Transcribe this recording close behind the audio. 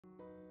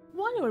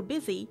While you're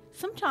busy,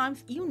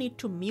 sometimes you need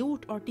to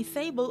mute or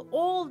disable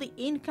all the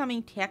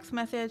incoming text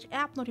message,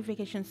 app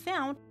notification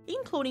sound,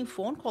 including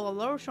phone call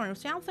alerts on your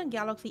Samsung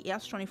Galaxy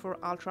S24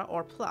 Ultra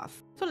or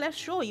Plus. So let's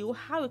show you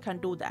how you can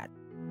do that.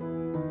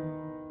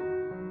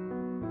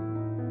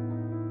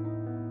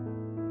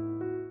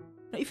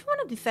 Now, if you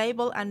want to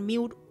disable and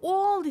mute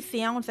all the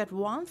sounds at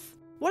once,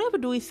 what you have to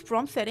do is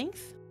from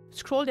Settings,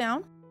 scroll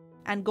down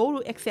and go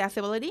to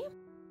Accessibility,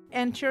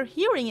 enter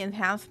Hearing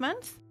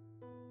Enhancements,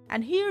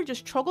 and here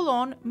just toggle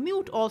on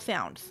Mute All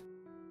Sounds.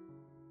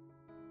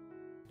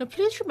 Now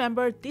please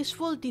remember, this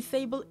will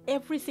disable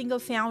every single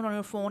sound on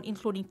your phone,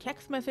 including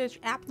text message,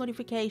 app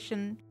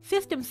notification,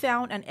 system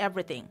sound, and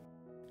everything.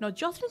 Now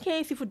just in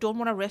case if you don't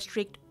want to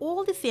restrict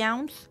all the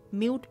sounds,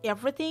 mute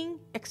everything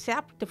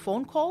except the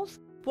phone calls,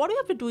 what you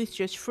have to do is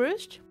just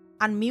first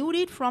unmute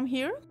it from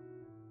here,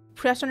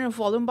 press on your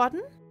volume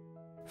button,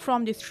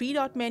 from this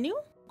three-dot menu,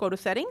 go to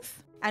Settings,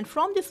 and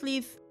from this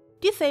list,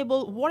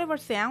 disable whatever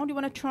sound you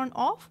want to turn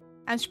off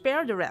and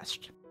spare the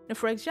rest. Now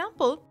for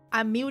example,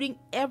 I'm muting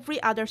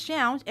every other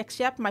sound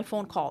except my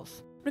phone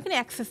calls. You can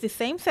access the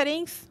same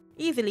settings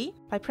easily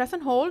by press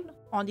and hold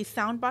on the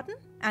sound button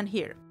and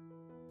here,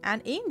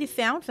 and in the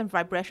sounds and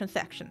vibration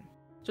section.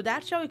 So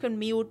that's how you can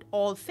mute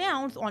all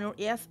sounds on your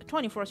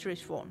S24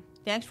 series phone.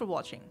 Thanks for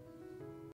watching.